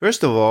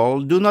First of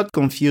all, do not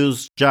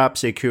confuse job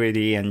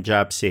security and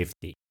job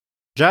safety.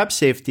 Job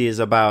safety is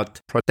about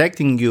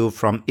protecting you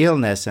from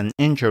illness and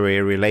injury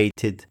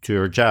related to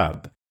your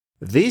job.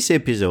 This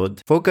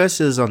episode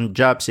focuses on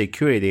job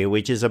security,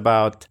 which is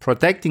about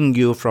protecting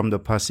you from the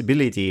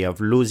possibility of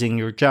losing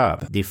your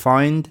job,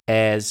 defined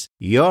as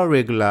your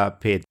regular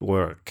paid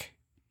work.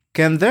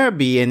 Can there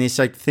be any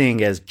such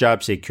thing as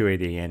job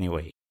security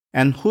anyway?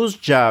 And whose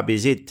job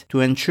is it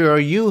to ensure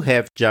you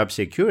have job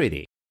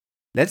security?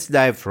 Let's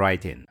dive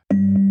right in.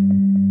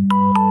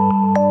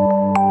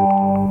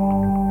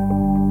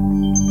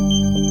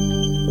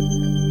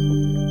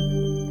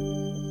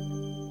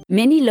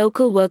 Many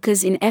local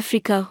workers in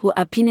Africa who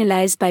are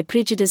penalized by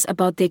prejudice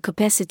about their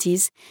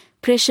capacities,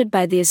 pressured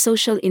by their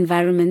social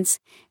environments,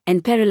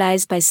 and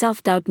paralyzed by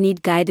self-doubt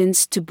need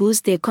guidance to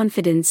boost their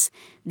confidence,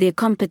 their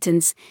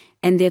competence,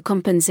 and their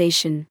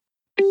compensation.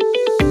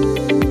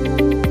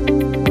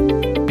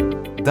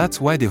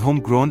 That's why the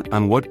Homegrown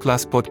and World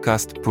Class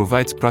podcast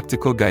provides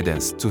practical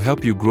guidance to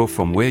help you grow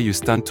from where you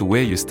stand to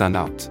where you stand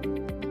out.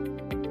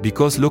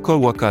 Because local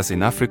workers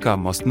in Africa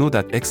must know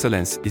that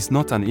excellence is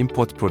not an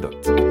import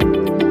product.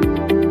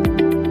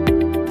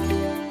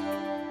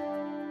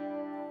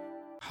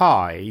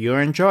 Hi, you're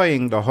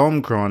enjoying the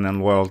Homegrown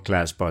and World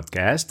Class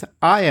podcast.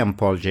 I am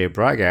Paul J.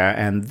 Braga,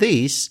 and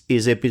this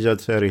is episode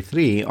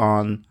 33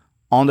 on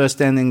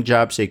understanding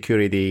job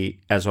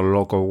security as a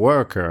local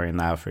worker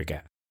in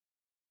Africa.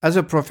 As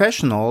a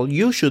professional,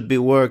 you should be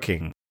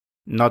working,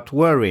 not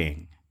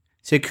worrying.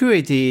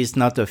 Security is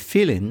not a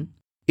feeling,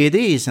 it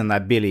is an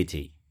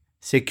ability.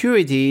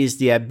 Security is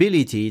the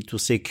ability to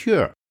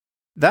secure.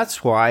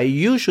 That's why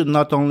you should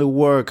not only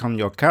work on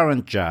your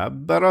current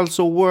job, but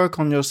also work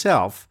on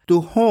yourself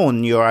to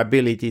hone your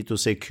ability to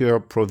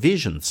secure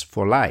provisions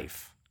for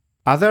life.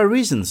 Are there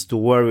reasons to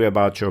worry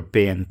about your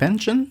pay and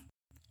pension?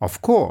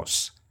 Of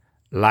course.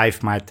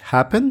 Life might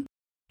happen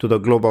to the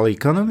global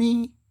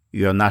economy,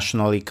 your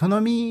national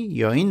economy,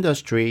 your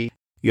industry,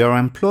 your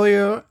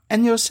employer,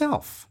 and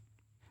yourself.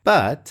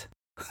 But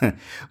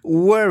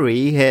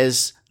worry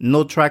has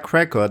no track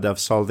record of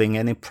solving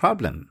any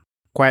problem.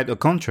 Quite the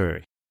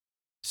contrary.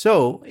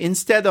 So,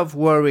 instead of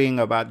worrying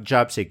about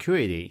job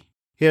security,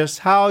 here's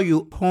how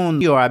you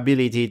hone your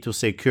ability to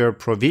secure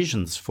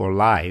provisions for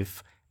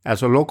life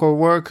as a local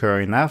worker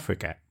in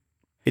Africa.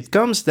 It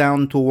comes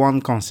down to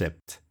one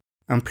concept: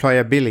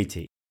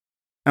 employability.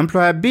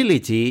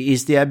 Employability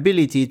is the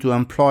ability to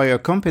employ your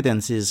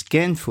competencies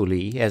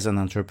gainfully as an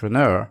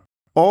entrepreneur,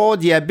 or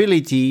the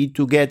ability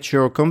to get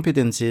your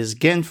competencies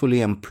gainfully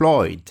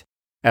employed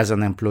as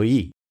an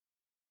employee.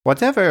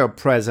 Whatever your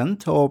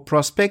present or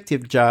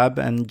prospective job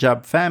and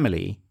job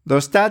family,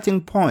 the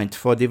starting point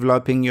for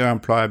developing your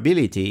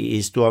employability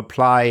is to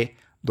apply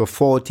the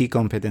 40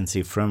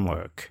 competency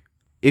framework.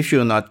 If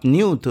you're not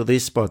new to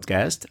this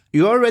podcast,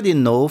 you already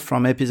know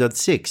from episode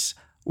 6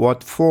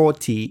 what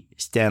 40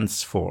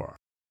 stands for.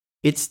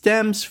 It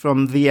stems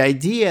from the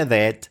idea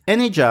that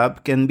any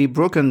job can be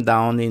broken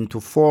down into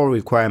 4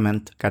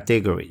 requirement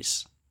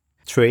categories: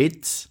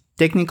 traits,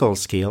 technical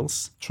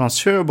skills,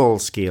 transferable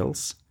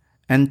skills,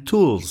 and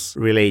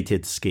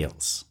tools-related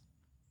skills.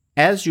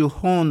 As you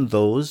hone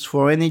those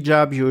for any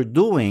job you're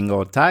doing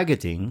or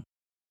targeting,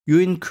 you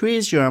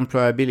increase your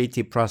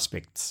employability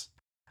prospects.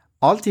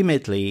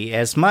 Ultimately,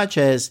 as much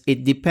as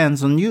it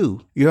depends on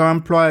you, your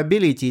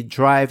employability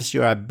drives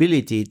your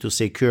ability to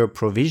secure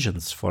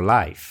provisions for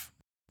life.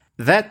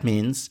 That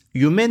means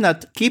you may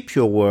not keep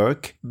your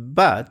work,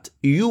 but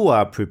you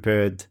are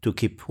prepared to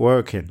keep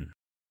working.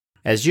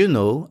 As you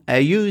know, I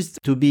used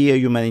to be a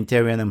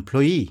humanitarian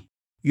employee.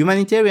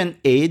 Humanitarian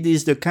aid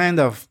is the kind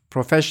of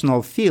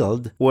professional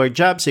field where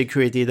job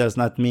security does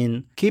not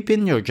mean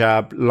keeping your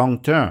job long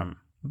term,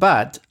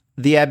 but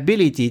the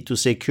ability to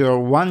secure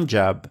one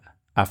job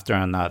after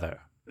another.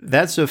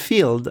 That's a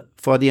field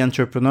for the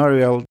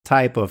entrepreneurial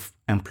type of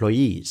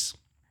employees.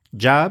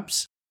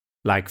 Jobs,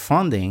 like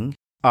funding,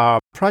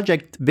 are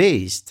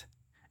project-based,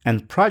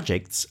 and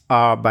projects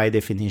are by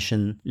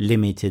definition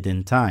limited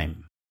in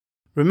time.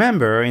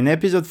 Remember, in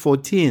episode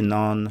 14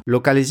 on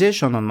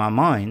Localization on My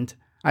Mind,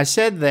 I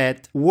said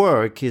that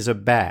work is a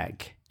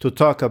bag to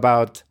talk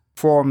about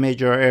 4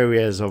 major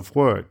areas of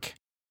work: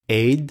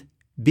 aid,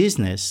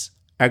 business,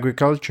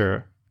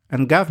 agriculture,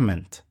 and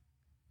government.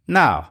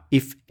 Now,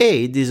 if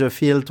aid is a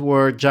field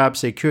where job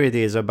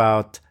security is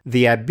about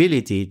the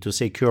ability to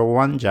secure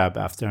one job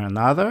after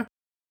another,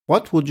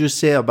 what would you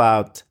say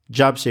about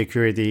job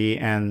security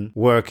and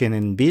working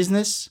in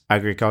business,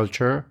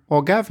 agriculture,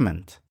 or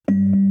government?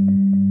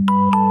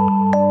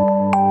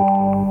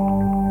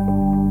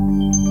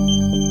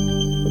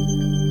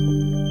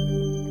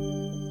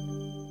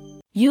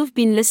 You've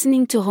been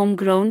listening to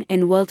Homegrown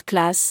and World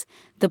Class,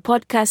 the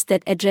podcast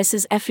that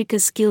addresses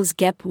Africa's skills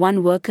gap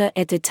one worker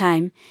at a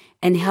time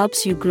and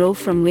helps you grow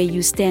from where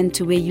you stand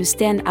to where you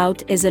stand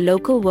out as a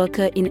local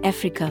worker in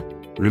Africa.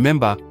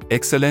 Remember,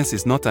 excellence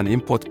is not an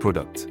import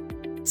product.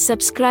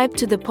 Subscribe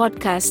to the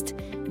podcast,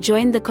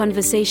 join the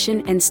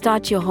conversation, and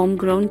start your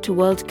homegrown to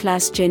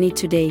world-class journey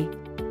today.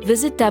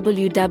 Visit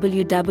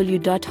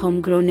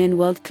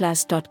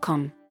www.homegrownandworldclass.com.